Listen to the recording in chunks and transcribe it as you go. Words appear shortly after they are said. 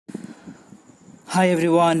Hi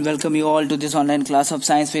everyone, welcome you all to this online class of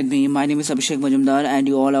science with me. My name is Abhishek Mazumdar and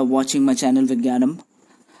you all are watching my channel Vigyanam.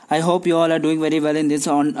 I hope you all are doing very well in this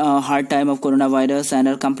hard time of coronavirus and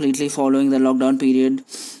are completely following the lockdown period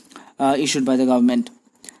issued by the government.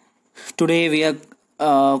 Today we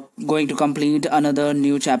are going to complete another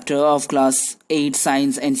new chapter of class 8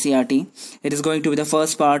 science NCERT. It is going to be the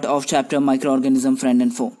first part of chapter microorganism friend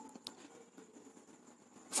and foe.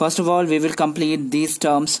 First of all, we will complete these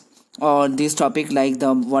terms or this topic like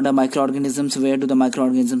what are microorganisms, where do the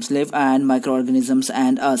microorganisms live, and microorganisms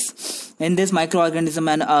and us. In this microorganism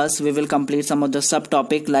and us, we will complete some of the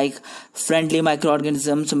subtopic like friendly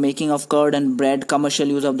microorganisms, making of curd and bread, commercial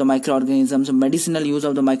use of the microorganisms, medicinal use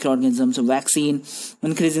of the microorganisms, vaccine,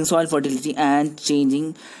 increasing soil fertility, and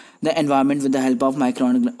changing the environment with the help of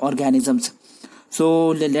microorganisms. So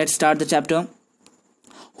let's start the chapter.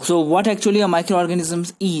 So what actually a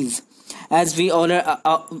microorganism is? As we all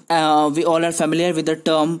are familiar with the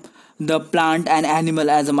term the plant and animal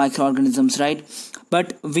as a microorganisms, right?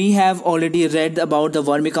 But we have already read about the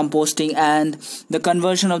vermicomposting and the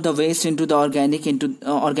conversion of the waste into the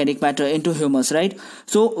organic matter into humus, right?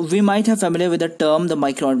 So we might have familiar with the term the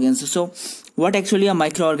microorganisms. So what actually are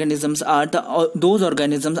microorganisms are those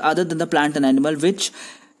organisms other than the plant and animal which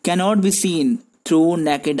cannot be seen through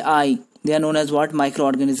naked eye. They are known as what?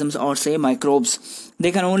 Microorganisms, or say microbes.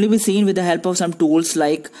 They can only be seen with the help of some tools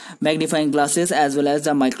like magnifying glasses as well as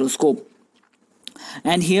the microscope.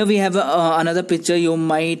 And here we have another picture. You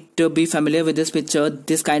might be familiar with this picture,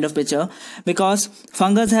 this kind of picture, because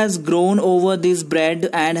fungus has grown over this bread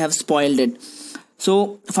and have spoiled it.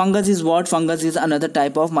 So fungus is what? Fungus is another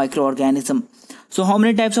type of microorganism. So how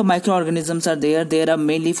many types of microorganisms are there? There are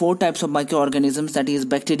mainly 4 types of microorganisms, that is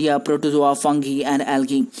bacteria, protozoa, fungi and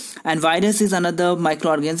algae. And virus is another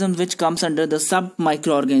microorganism which comes under the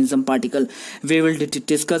sub-microorganism particle. We will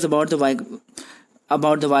discuss about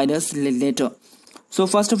the virus later. So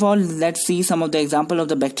first of all, let's see some of the example of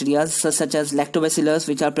the bacteria such as lactobacillus,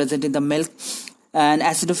 which are present in the milk, and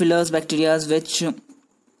acidophilus bacteria which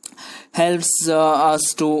helps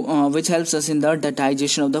us in the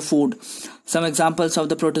digestion of the food. Some examples of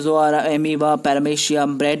the protozoa are amoeba,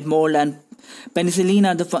 paramecium, bread mold, and penicillin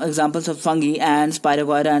are the examples of fungi, and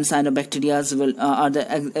spirogyra and cyanobacteria are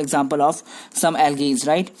the example of some algae,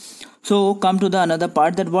 right? So come to the another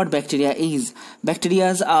part, that what bacteria is.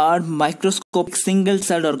 Bacteria are microscopic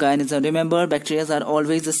single-celled organism. Remember, bacteria are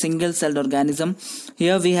always a single-celled organism.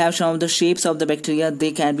 Here we have some of the shapes of the bacteria.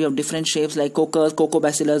 They can be of different shapes like coccus,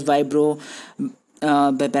 cocobacillus, vibrio,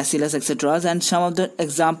 bacillus, etc. And some of the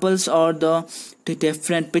examples or the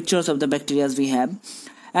different pictures of the bacteria we have.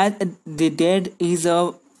 And there is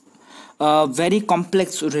a very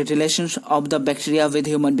complex relationship of the bacteria with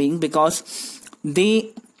human being, because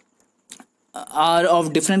they are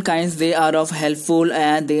of different kinds. They are of helpful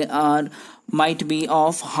and they might be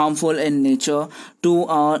of harmful in nature to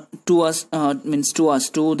us,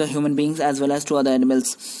 to the human beings as well as to other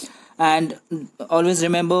animals. And always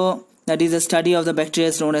remember that is a study of the bacteria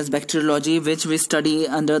is known as bacteriology, which we study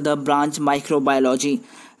under the branch microbiology,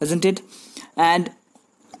 isn't it? And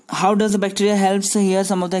how does the bacteria helps? Here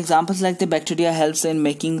some of the examples, like the bacteria helps in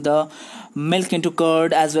making the milk into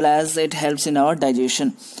curd as well as it helps in our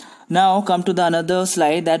digestion. Now come to the another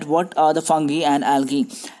slide, that what are the fungi and algae.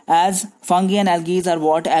 As fungi and algae are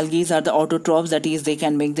what? Algae are the autotrophs, that is they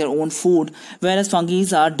can make their own food, whereas fungi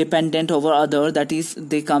are dependent over other, that is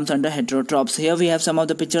they comes under heterotrophs. Here we have some of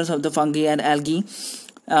the pictures of the fungi and algae.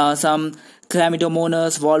 Some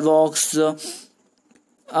Chlamydomonas, Volvox,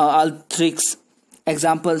 Althrix.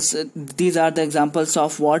 Examples, these are the examples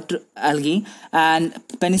of what? Algae. And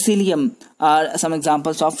penicillium are some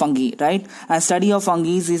examples of fungi, right? And study of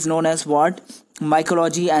fungi is known as what?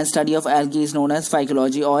 Mycology, and study of algae is known as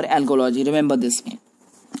phycology or algology. Remember this.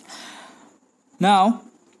 Now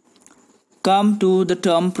come to the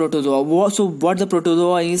term protozoa. So what the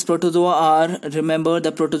protozoa is? Protozoa are, remember,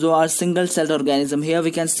 the protozoa are single-celled organism. Here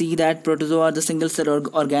we can see that protozoa are the single-celled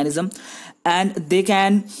organism, and they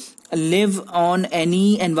can live on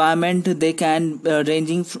any environment. They can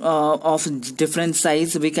ranging of different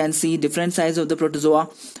size. We can see different size of the protozoa,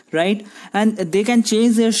 right? And they can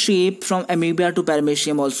change their shape from amoeba to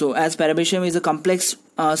paramecium also, as paramecium is a complex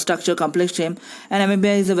structure, complex shape, and amoeba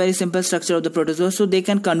is a very simple structure of the protozoa. So they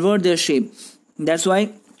can convert their shape. That's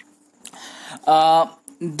why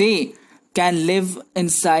they can live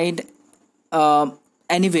inside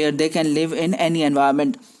anywhere. They can live in any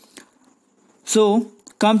environment. So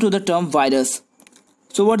come to the term virus.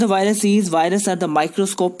 So what the virus is? Virus are the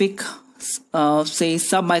microscopic, say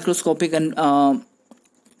submicroscopic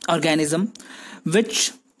organism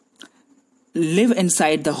which live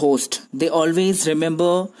inside the host. They always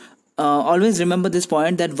remember this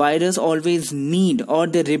point, that virus always need or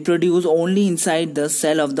they reproduce only inside the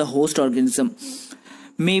cell of the host organism,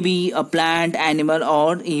 maybe a plant, animal,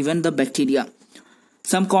 or even the bacteria.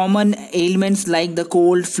 Some common ailments like the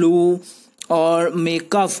cold, flu, or may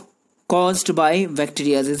cough caused by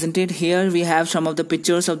bacteria, isn't it? Here we have some of the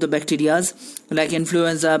pictures of the bacteria like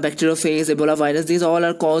influenza, bacteriophage, Ebola virus. These all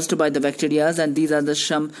are caused by the bacteria, and these are the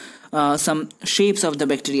some shapes of the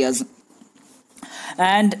bacteria.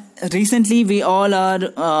 And recently we all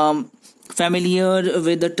are familiar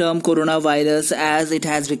with the term coronavirus, as it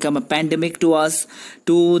has become a pandemic to us,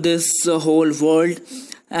 to this whole world.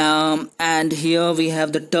 And here we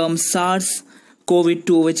have the term SARS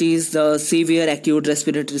COVID-2, which is the severe acute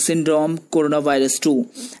respiratory syndrome coronavirus 2,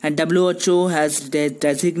 and WHO has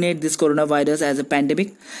designated this coronavirus as a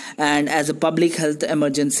pandemic and as a public health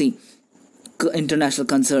emergency international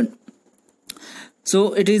concern.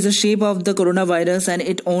 So it is the shape of the coronavirus, and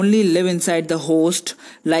it only live inside the host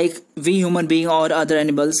like we human being or other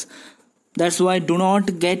animals. That's why do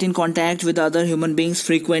not get in contact with other human beings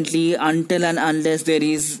frequently until and unless there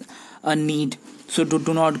is a need. So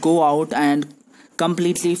do not go out and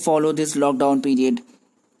completely follow this lockdown period.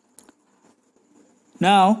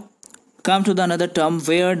 Now come to the another term,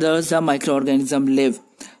 where does the microorganism live?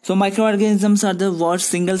 So microorganisms are the what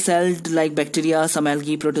single-celled like bacteria, some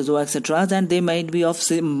algae, protozoa, etc. And they might be of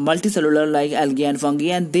multicellular like algae and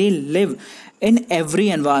fungi, and they live in every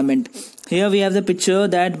environment. Here we have the picture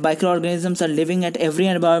that microorganisms are living at every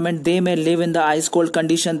environment. They may live in the ice cold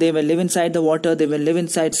condition, they will live inside the water, they will live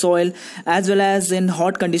inside soil, as well as in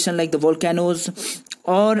hot condition like the volcanoes,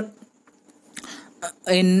 or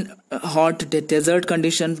in hot desert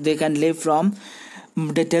conditions. They can live from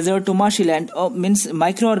the desert to marshy land. Means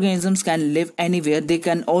microorganisms can live anywhere. They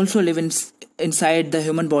can also live inside the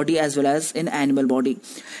human body as well as in animal body.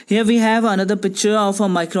 Here we have another picture of a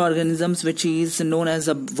microorganisms which is known as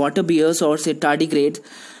a water bears, or say tardigrades.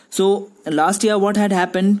 So last year what had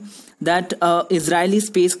happened, that Israeli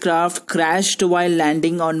spacecraft crashed while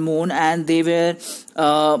landing on moon, and they were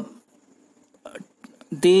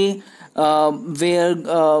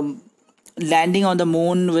landing on the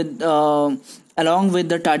moon with along with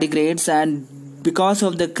the tardigrades, and because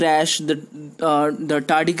of the crash the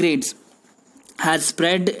tardigrades had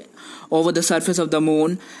spread over the surface of the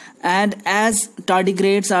moon. And as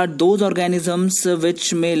tardigrades are those organisms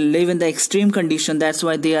which may live in the extreme condition, that's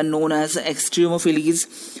why they are known as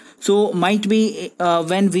extremophiles. So might be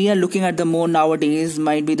when we are looking at the moon nowadays,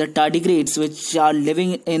 might be the tardigrades which are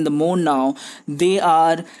living in the moon now, they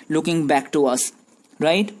are looking back to us,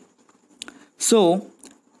 right? So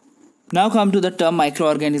now come to the term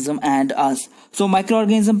microorganism and us. So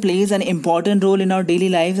microorganism plays an important role in our daily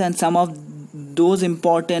lives, and some of those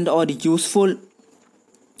important or useful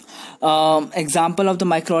example of the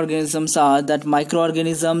microorganisms are that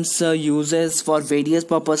microorganisms uses for various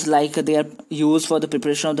purposes, like they are used for the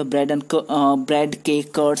preparation of the bread and bread,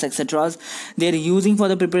 cake, curds, etc. They are using for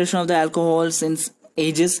the preparation of the alcohol since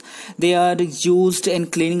ages. They are used in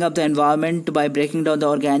cleaning up the environment by breaking down the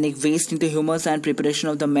organic waste into humus and preparation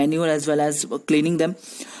of the manure as well as cleaning them.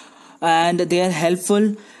 And they are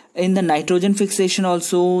helpful in the nitrogen fixation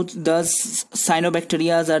also. Thus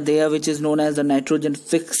cyanobacteria are there, which is known as the nitrogen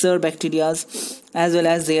fixer bacteria, as well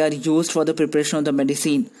as they are used for the preparation of the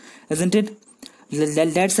medicine, isn't it?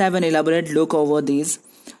 Let's have an elaborate look over these.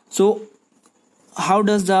 So how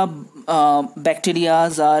does the bacteria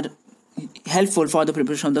are helpful for the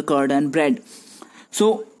preparation of the curd and bread?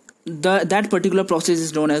 So that particular process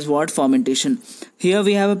is known as what? Fermentation. Here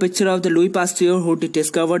we have a picture of the Louis Pasteur, who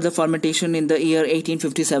discovered the fermentation in the year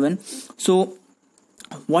 1857. So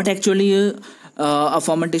what actually a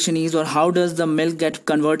fermentation is, or how does the milk get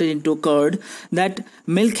converted into curd? That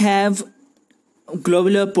milk have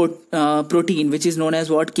globular protein which is known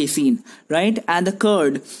as what? Casein, right? And the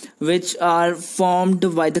curd, which are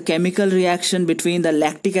formed by the chemical reaction between the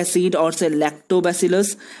lactic acid, or say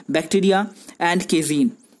lactobacillus bacteria, and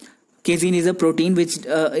casein. Casein is a protein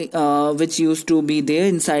which used to be there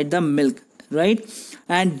inside the milk, right?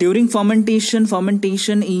 And during fermentation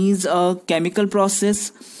is a chemical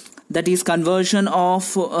process, that is conversion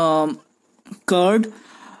of curd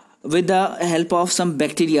with the help of some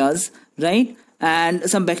bacteria, right? And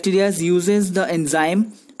some bacteria uses the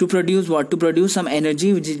enzyme to produce what? To produce some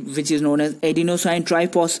energy which is known as adenosine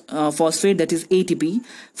triphosphate, that is ATP,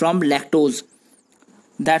 from lactose.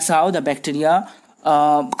 That's how the bacteria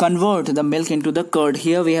convert the milk into the curd.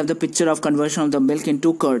 Here we have the picture of conversion of the milk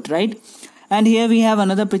into curd, right? And here we have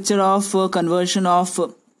another picture of conversion of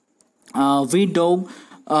wheat dough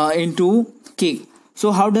into cake.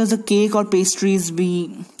 So how does the cake or pastries be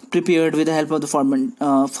prepared with the help of the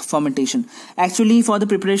fermentation? Actually, for the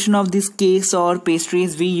preparation of these cakes or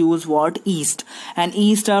pastries, we use what? Yeast. And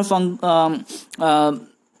yeast are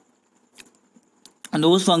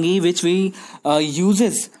those fungi which we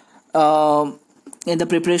uses in the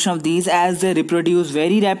preparation of these, as they reproduce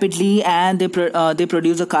very rapidly, and they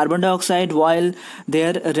produce a carbon dioxide while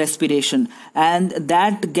their respiration, and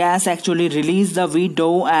that gas actually release the wheat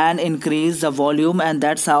dough and increase the volume, and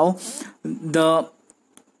that's how the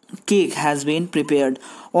cake has been prepared.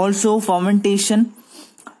 Also, fermentation.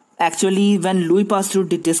 Actually, when Louis Pasteur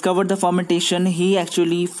discovered the fermentation, he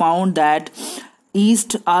actually found that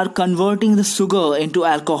yeast are converting the sugar into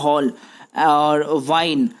alcohol or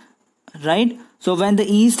wine, right? So when the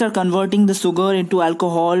yeast are converting the sugar into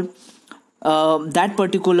alcohol, that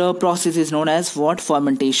particular process is known as what?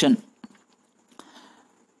 Fermentation.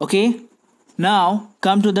 Okay, now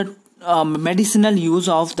come to the medicinal use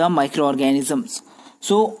of the microorganisms.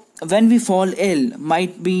 So when we fall ill,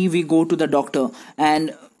 might be we go to the doctor,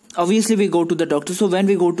 and obviously we go to the doctor. So when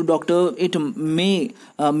we go to doctor, it may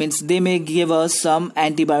means they may give us some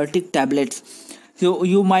antibiotic tablets. So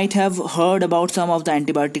you might have heard about some of the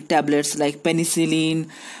antibiotic tablets like penicillin,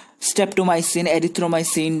 streptomycin,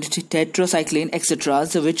 erythromycin, tetracycline, etc.,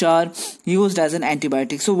 so which are used as an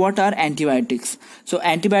antibiotic. So what are antibiotics? So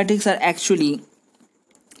antibiotics are actually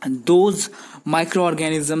those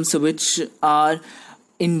microorganisms which are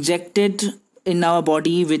injected in our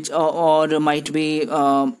body, which or might be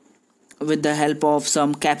with the help of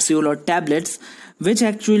some capsule or tablets, which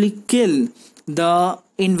actually kill the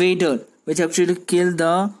invader, which actually kill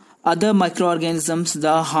the other microorganisms,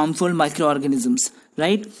 the harmful microorganisms,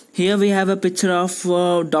 right? Here we have a picture of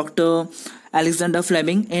Dr. Alexander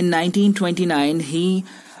Fleming. In 1929, he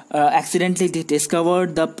accidentally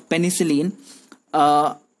discovered the penicillin.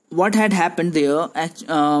 What had happened there?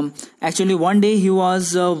 Actually, one day he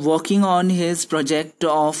was working on his project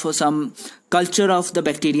of some culture of the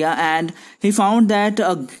bacteria, and he found that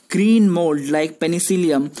a green mold like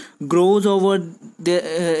penicillium grows over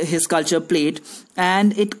his culture plate,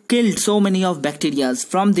 and it killed so many of bacteria.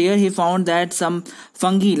 From there he found that some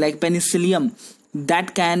fungi like penicillium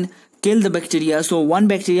that can kill the bacteria. So one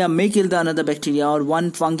bacteria may kill the another bacteria, or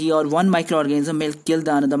one fungi or one microorganism may kill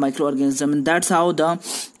the another microorganism, and that's how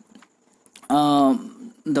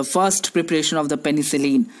the first preparation of the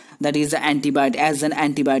penicillin, that is the antibiotic, as an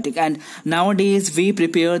antibiotic. And nowadays we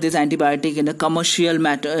prepare this antibiotic in a commercial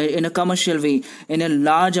way, in a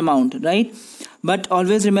large amount, right? But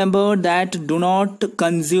always remember that do not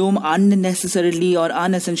consume unnecessarily or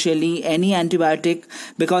unessentially any antibiotic,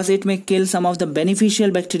 because it may kill some of the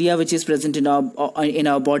beneficial bacteria which is present in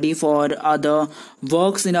our body for other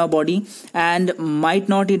works in our body, and might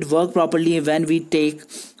not it work properly when we take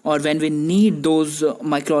or when we need those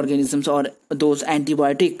microorganisms or those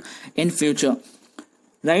antibiotic in future,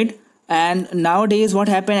 right? And nowadays what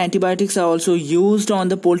happened, antibiotics are also used on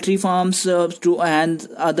the poultry farms and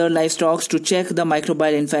other livestock to check the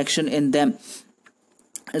microbial infection in them,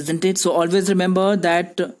 isn't it? So always remember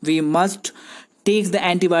that we must take the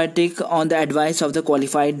antibiotic on the advice of the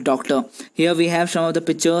qualified doctor. Here we have some of the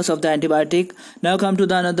pictures of the antibiotic. Now come to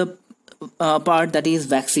the another part, that is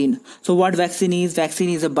vaccine. So what vaccine is?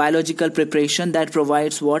 Vaccine is a biological preparation that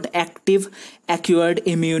provides what? Active acquired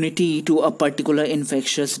immunity to a particular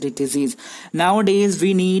infectious disease. Nowadays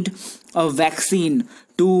we need a vaccine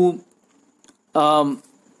to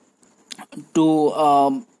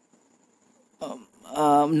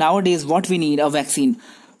nowadays what we need a vaccine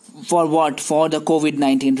for? What? For the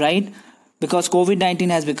COVID-19, right? Because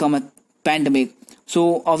COVID-19 has become a pandemic.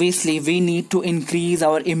 So obviously we need to increase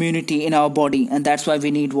our immunity in our body, and that's why we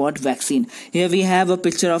need what? Vaccine. Here we have a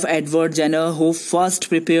picture of Edward Jenner, who first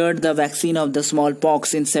prepared the vaccine of the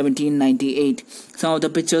smallpox in 1798. Some of the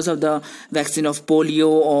pictures of the vaccine of polio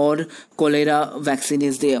or cholera vaccine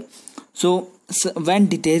is there. So when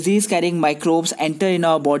disease carrying microbes enter in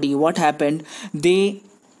our body, what happened?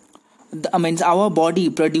 Our body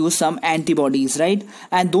produced some antibodies, right?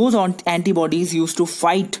 And those antibodies used to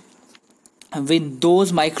fight with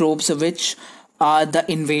those microbes which are the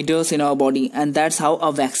invaders in our body, and that's how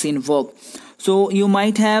a vaccine works. So you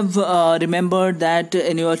might have remembered that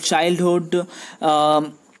in your childhood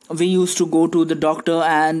we used to go to the doctor,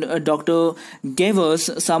 and a doctor gave us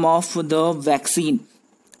some of the vaccine,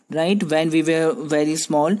 right? When we were very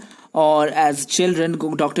small or as children,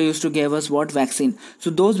 doctor used to give us what? Vaccine. So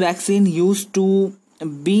those vaccine used to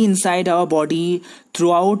be inside our body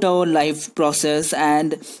throughout our life process,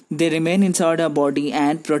 and they remain inside our body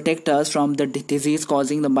and protect us from the disease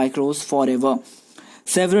causing the microbes forever.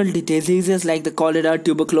 Several diseases like the cholera,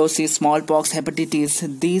 tuberculosis, smallpox,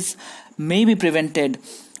 hepatitis, these may be prevented,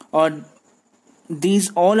 or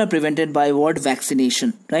these all are prevented by what?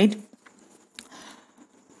 Vaccination, right?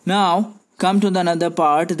 Now come to the another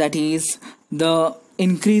part, that is the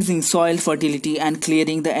increasing soil fertility and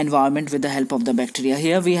clearing the environment with the help of the bacteria.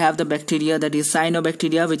 Here we have the bacteria, that is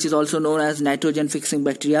cyanobacteria, which is also known as nitrogen fixing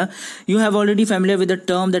bacteria. You have already familiar with the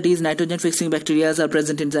term, that is nitrogen fixing bacteria are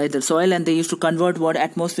present inside the soil, and they used to convert what?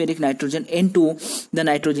 Atmospheric nitrogen into the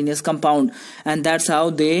nitrogenous compound, and that's how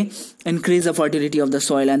they increase the fertility of the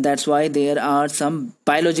soil, and that's why there are some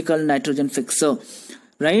biological nitrogen fixer,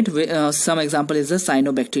 right? Some example is the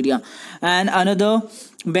cyanobacteria. And another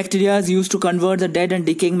bacteria is used to convert the dead and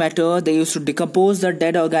decaying matter. They used to decompose the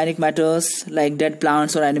dead organic matters like dead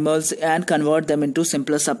plants or animals and convert them into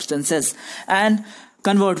simpler substances, and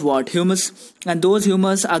convert what? Humus, and those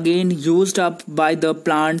humus again used up by the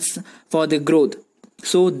plants for the growth.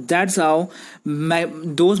 So that's how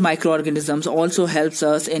those microorganisms also helps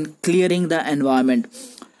us in clearing the environment.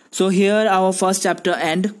 So here our first chapter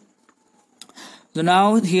end. So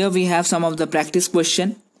now here we have some of the practice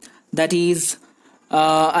question, that is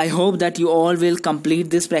I hope that you all will complete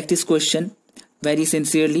this practice question very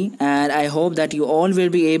sincerely, and I hope that you all will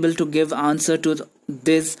be able to give answer to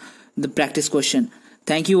the practice question.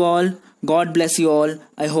 Thank you all. God bless you all.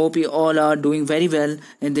 I hope you all are doing very well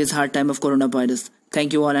in this hard time of coronavirus.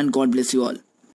 Thank you all, and God bless you all.